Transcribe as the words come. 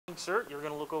Sir, you're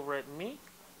going to look over at me.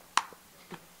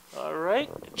 All right.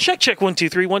 Check, check, 1, 2,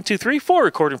 3, 1, 2, 3. For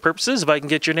recording purposes, if I can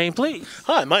get your name, please.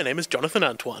 Hi, my name is Jonathan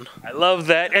Antoine. I love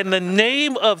that. And the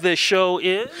name of this show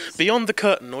is? Beyond the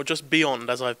Curtain, or just Beyond,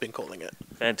 as I've been calling it.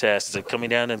 Fantastic. Coming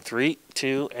down in 3,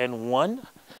 2, and 1.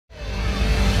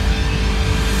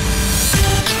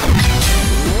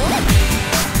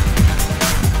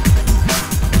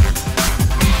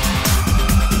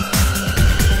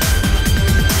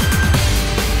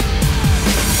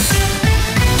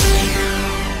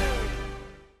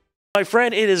 My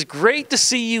friend, it is great to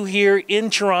see you here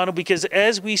in Toronto because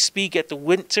as we speak at the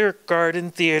Winter Garden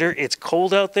Theatre, it's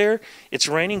cold out there, it's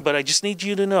raining, but I just need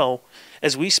you to know,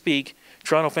 as we speak,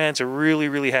 Toronto fans are really,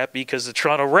 really happy because the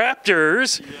Toronto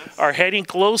Raptors are heading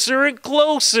closer and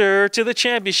closer to the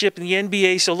championship in the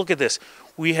NBA. So look at this.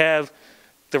 We have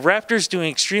the Raptors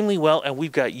doing extremely well, and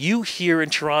we've got you here in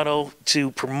Toronto to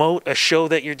promote a show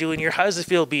that you're doing here. How does it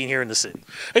feel being here in the city?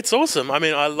 It's awesome. I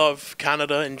mean, I love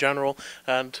Canada in general,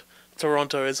 and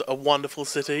Toronto is a wonderful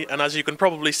city, and as you can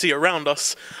probably see around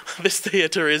us, this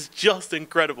theatre is just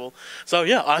incredible. So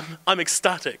yeah, I'm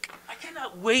ecstatic. I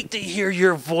cannot wait to hear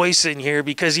your voice in here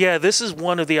because, yeah, this is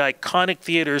one of the iconic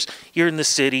theaters here in the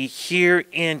city, here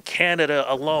in Canada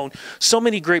alone. So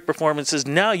many great performances.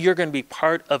 Now you're going to be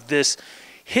part of this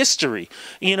history,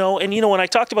 and when I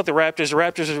talked about the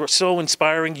Raptors are so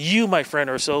inspiring. You, my friend,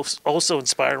 are also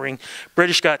inspiring.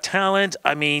 British Got Talent.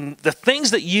 I mean, the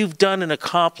things that you've done and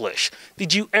accomplished.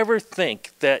 Did you ever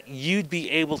think that you'd be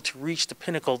able to reach the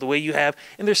pinnacle the way you have?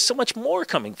 And there's so much more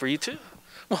coming for you too.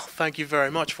 Well, thank you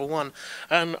very much for one.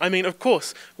 And I mean, of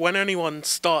course, when anyone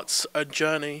starts a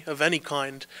journey of any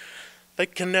kind, they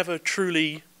can never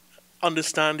truly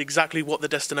understand exactly what the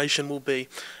destination will be.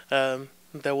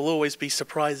 There will always be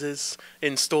surprises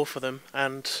in store for them,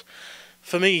 and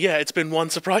for me, yeah, it's been one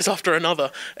surprise after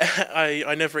another.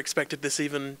 I never expected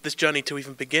this journey to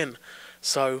even begin.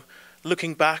 So,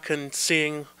 looking back and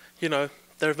seeing, there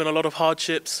have been a lot of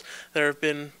hardships. There have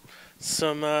been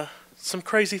some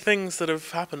crazy things that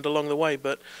have happened along the way,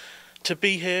 but to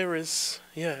be here is,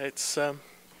 yeah, it's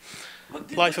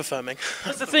life affirming.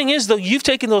 But the thing is, though, you've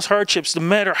taken those hardships, no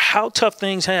matter how tough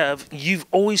things have, you've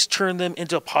always turned them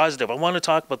into a positive. I want to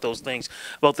talk about those things,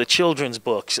 about the children's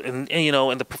books and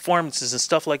the performances and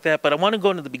stuff like that. But I want to go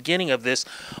into the beginning of this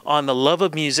on the love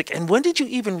of music. And when did you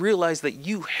even realize that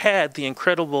you had the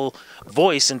incredible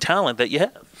voice and talent that you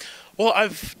have? Well,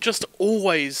 I've just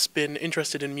always been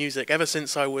interested in music ever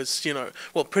since I was,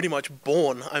 pretty much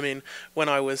born. I mean, when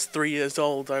I was 3 years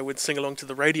old, I would sing along to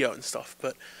the radio and stuff,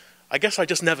 but I guess I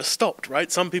just never stopped, right?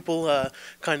 Some people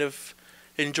kind of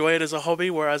enjoy it as a hobby,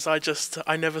 whereas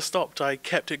I never stopped. I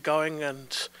kept it going,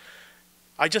 and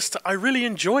I really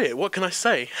enjoy it. What can I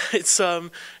say? It's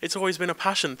always been a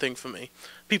passion thing for me.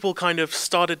 People kind of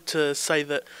started to say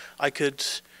that I could,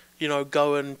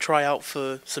 go and try out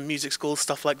for some music schools,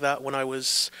 stuff like that, when I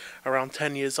was around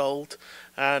 10 years old,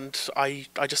 and I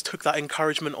just took that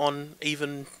encouragement on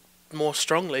even more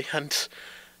strongly, and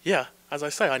yeah. As I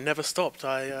say, I never stopped.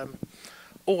 I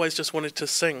always just wanted to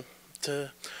sing,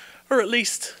 or at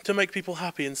least to make people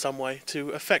happy in some way, to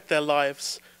affect their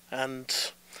lives,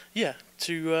 and yeah,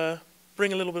 to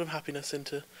bring a little bit of happiness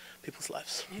into people's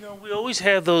lives. We always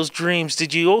have those dreams.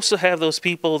 Did you also have those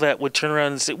people that would turn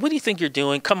around and say, "What do you think you're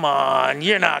doing? Come on,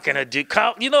 you're not gonna do.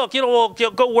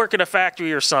 Go work in a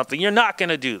factory or something. You're not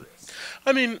gonna do this."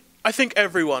 I mean, I think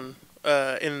everyone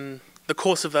in the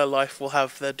course of their life will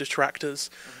have their detractors.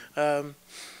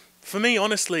 For me,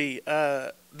 honestly,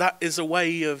 that is a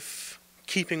way of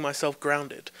keeping myself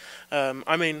grounded.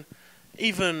 I mean,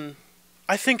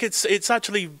 I think it's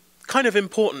actually kind of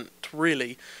important,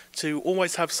 really, to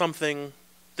always have something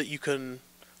that you can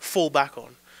fall back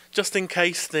on, just in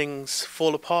case things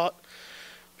fall apart.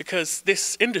 Because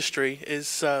this industry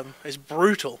is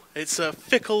brutal. It's a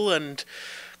fickle and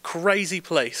crazy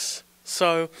place.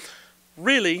 So,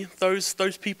 really,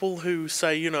 those people who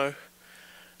say,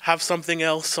 have something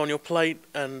else on your plate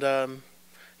and,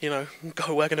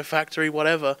 go work in a factory,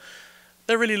 whatever,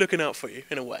 they're really looking out for you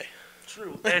in a way.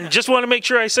 True. And just want to make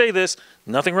sure I say this,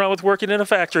 nothing wrong with working in a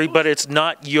factory, but it's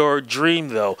not your dream,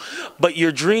 though. But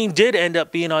your dream did end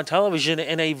up being on television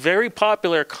in a very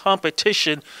popular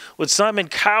competition with Simon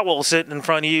Cowell sitting in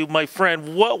front of you, my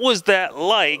friend. What was that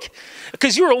like?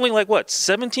 Because you were only like, what,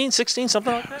 17, 16,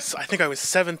 something like that? I think I was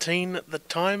 17 at the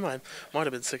time. I might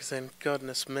have been 16.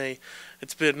 Goodness me.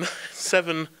 It's been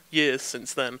 7 years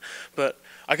since then. But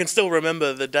I can still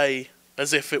remember the day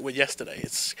as if it were yesterday.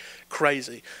 It's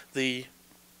crazy. The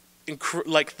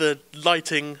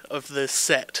lighting of the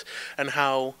set and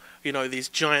how, these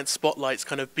giant spotlights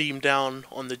kind of beam down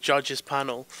on the judges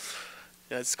panel.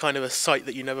 it's kind of a sight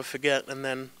that you never forget. And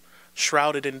then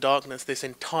shrouded in darkness, this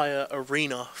entire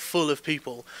arena full of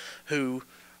people who,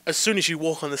 as soon as you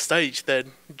walk on the stage, they're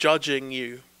judging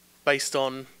you based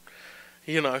on,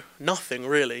 nothing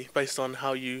really, based on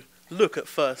how you look at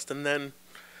first. And then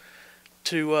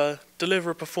to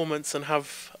deliver a performance and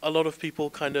have a lot of people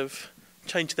kind of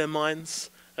change their minds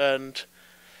and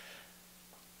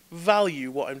value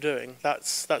what I'm doing,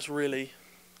 that's really,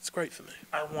 it's great for me.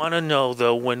 I want to know,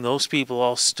 though, when those people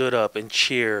all stood up and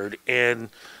cheered and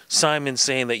Simon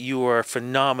saying that you are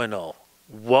phenomenal,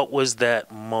 what was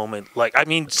that moment like? I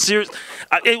mean, seriously,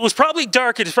 it was probably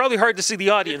dark. It's probably hard to see the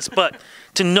audience, but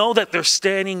to know that they're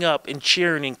standing up and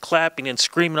cheering and clapping and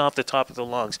screaming off the top of their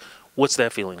lungs, what's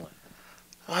that feeling like?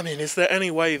 I mean, is there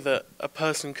any way that a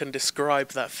person can describe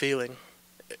that feeling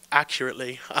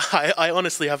accurately? I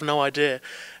honestly have no idea.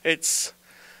 It's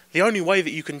the only way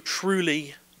that you can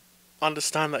truly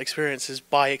understand that experience is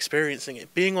by experiencing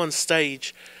it. Being on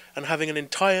stage and having an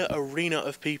entire arena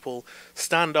of people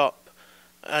stand up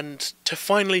and to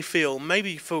finally feel,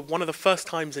 maybe for one of the first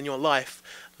times in your life,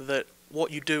 that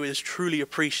what you do is truly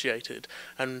appreciated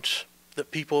and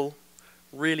that people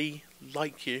really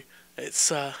like you.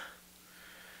 It's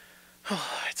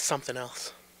something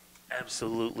else.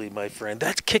 Absolutely, my friend.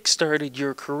 That kick-started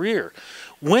your career.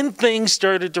 When things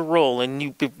started to roll and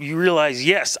you realize,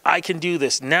 yes, I can do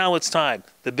this, now it's time,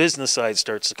 the business side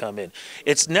starts to come in.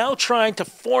 It's now trying to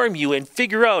form you and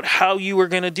figure out how you are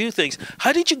going to do things.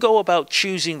 How did you go about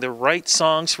choosing the right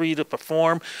songs for you to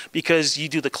perform? Because you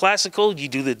do the classical, you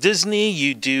do the Disney,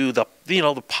 you do the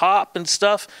pop and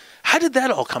stuff. How did that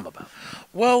all come about?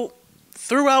 Well,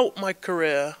 throughout my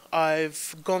career,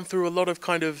 I've gone through a lot of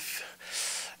kind of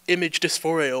image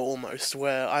dysphoria almost,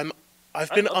 where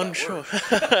I've been unsure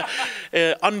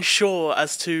unsure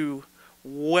as to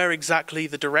where exactly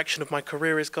the direction of my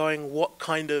career is going, what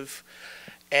kind of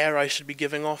air I should be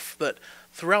giving off. But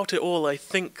throughout it all, I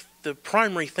think the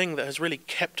primary thing that has really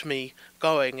kept me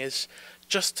going is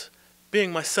just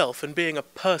being myself and being a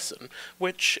person,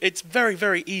 which it's very,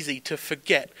 very easy to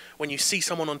forget when you see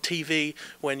someone on TV,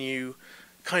 when you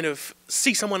kind of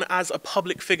see someone as a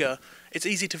public figure. It's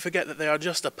easy to forget that they are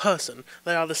just a person.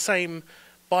 They are the same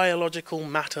biological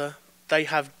matter. They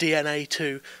have DNA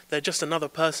too. They're just another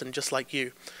person just like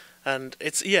you. And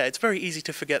it's very easy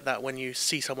to forget that when you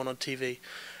see someone on TV.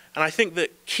 And I think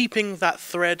that keeping that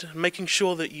thread, making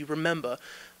sure that you remember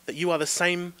that you are the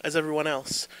same as everyone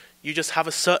else, you just have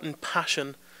a certain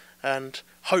passion, and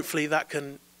hopefully that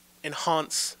can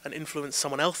enhance and influence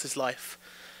someone else's life.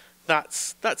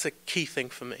 That's a key thing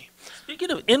for me.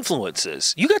 Speaking of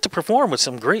influences, you got to perform with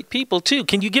some great people too.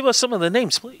 Can you give us some of the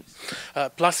names, please?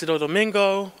 Plácido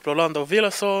Domingo, Rolando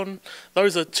Villazón.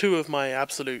 Those are two of my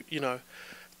absolute,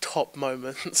 top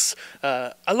moments.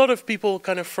 A lot of people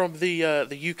kind of from the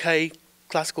UK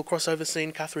classical crossover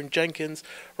scene, Catherine Jenkins,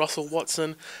 Russell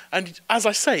Watson. And as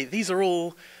I say, these are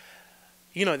all,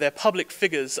 they're public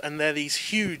figures and they're these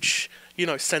huge,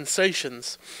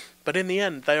 sensations. But in the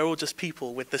end, they are all just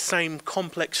people with the same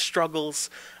complex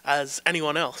struggles as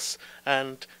anyone else.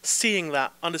 And seeing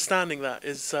that, understanding that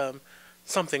is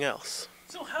something else.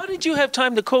 So how did you have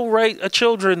time to co-write a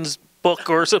children's book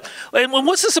or something? And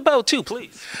what's this about too,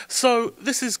 please? So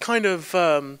this is kind of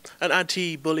an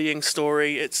anti-bullying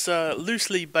story. It's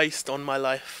loosely based on my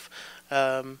life.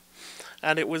 And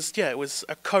it was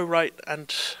a co-write,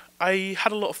 and I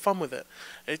had a lot of fun with it.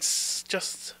 It's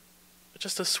just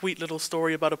a sweet little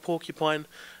story about a porcupine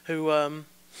who,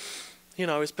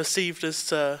 is perceived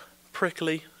as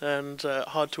prickly and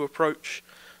hard to approach,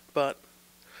 but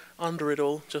under it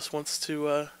all just wants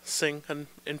to sing and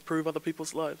improve other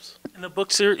people's lives. And the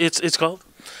book series, it's called?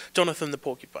 Jonathan the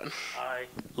Porcupine. I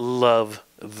love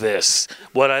this.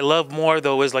 What I love more,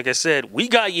 though, is, like I said, we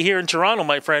got you here in Toronto,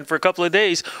 my friend, for a couple of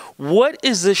days. What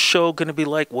is this show going to be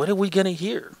like? What are we going to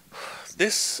hear?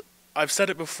 I've said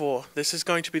it before, this is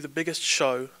going to be the biggest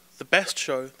show, the best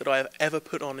show that I have ever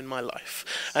put on in my life.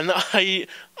 And I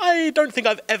don't think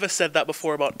I've ever said that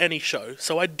before about any show,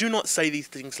 so I do not say these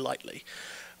things lightly.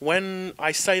 When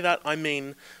I say that, I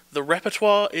mean the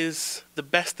repertoire is the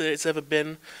best that it's ever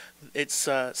been. It's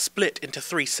split into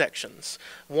 3 sections.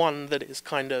 One that is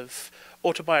kind of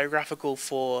autobiographical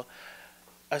for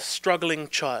a struggling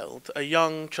child, a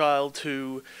young child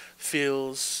who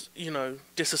feels,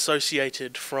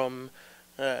 disassociated from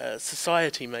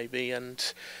society maybe,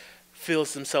 and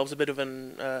feels themselves a bit of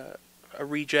a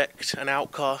reject, an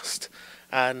outcast,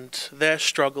 and their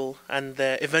struggle and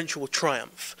their eventual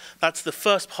triumph. That's the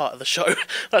first part of the show.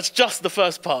 That's just the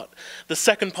first part. The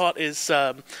second part is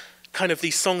kind of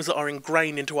these songs that are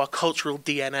ingrained into our cultural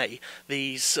DNA,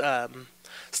 these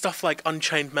stuff like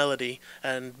Unchained Melody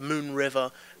and Moon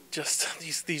River, just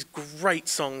these great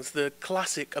songs, the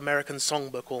classic American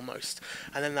songbook almost.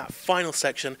 And then that final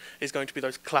section is going to be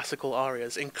those classical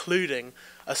arias, including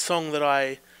a song that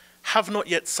I have not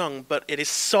yet sung, but it is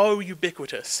so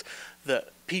ubiquitous that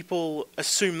people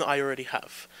assume that I already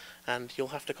have. And you'll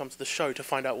have to come to the show to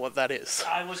find out what that is.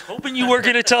 I was hoping you were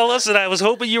going to tell us, and I was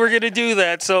hoping you were going to do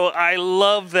that. So I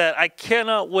love that. I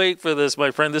cannot wait for this, my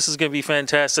friend. This is going to be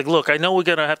fantastic. Look, I know we're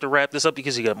going to have to wrap this up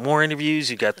because you got more interviews,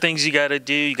 you got things you got to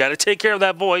do, you got to take care of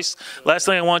that voice. Last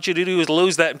thing I want you to do is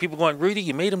lose that, and people going, Rudy,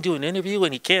 you made him do an interview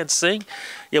and he can't sing?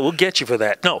 Yeah, we'll get you for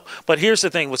that. No, but here's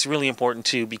the thing. What's really important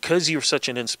too, because you're such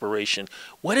an inspiration,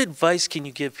 what advice can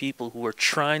you give people who are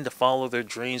trying to follow their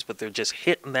dreams, but they're just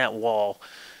hitting that wall?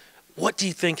 What do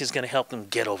you think is going to help them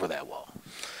get over that wall?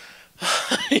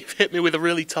 You've hit me with a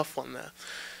really tough one there.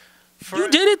 You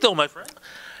did it though, my friend.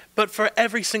 But for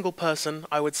every single person,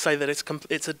 I would say that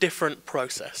it's a different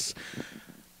process.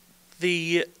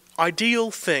 The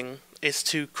ideal thing is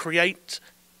to create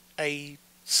a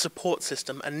support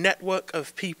system, a network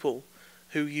of people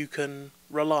who you can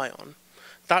rely on.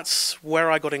 That's where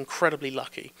I got incredibly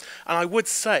lucky. And I would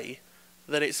say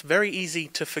that it's very easy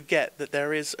to forget that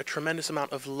there is a tremendous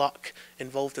amount of luck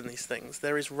involved in these things.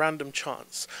 There is random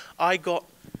chance. I got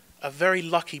a very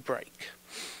lucky break,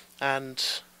 and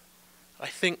I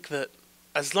think that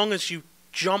as long as you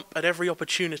jump at every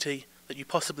opportunity that you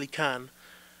possibly can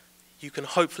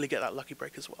hopefully get that lucky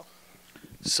break as well.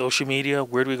 Social media,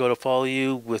 where do we go to follow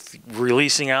you with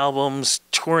releasing albums,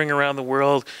 touring around the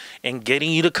world, and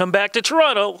getting you to come back to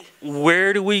Toronto?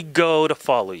 Where do we go to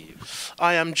follow you?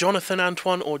 I am Jonathan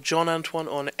Antoine or John Antoine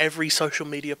on every social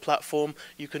media platform.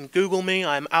 You can Google me.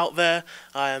 I am out there.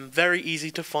 I am very easy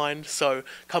to find, so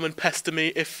come and pester me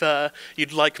if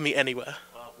you'd like me anywhere.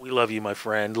 We love you, my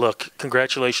friend. Look,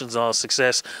 congratulations on all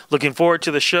success. Looking forward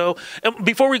to the show. And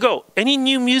before we go, any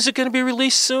new music going to be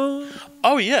released soon?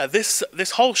 Oh yeah, this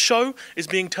whole show is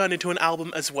being turned into an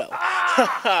album as well.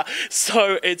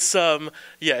 So it's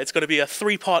it's going to be a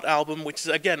 3-part album, which is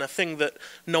again a thing that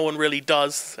no one really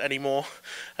does anymore.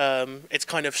 It's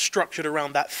kind of structured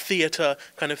around that theatre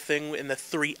kind of thing in the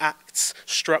 3 acts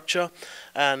structure,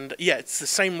 and yeah, it's the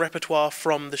same repertoire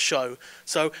from the show.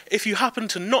 So if you happen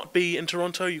to not be in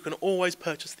Toronto, you can always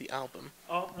purchase the album.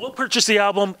 We'll purchase the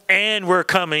album, and we're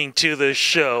coming to the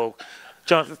show.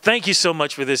 Jonathan, thank you so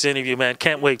much for this interview, man.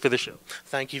 Can't wait for the show.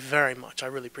 Thank you very much. I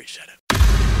really appreciate it.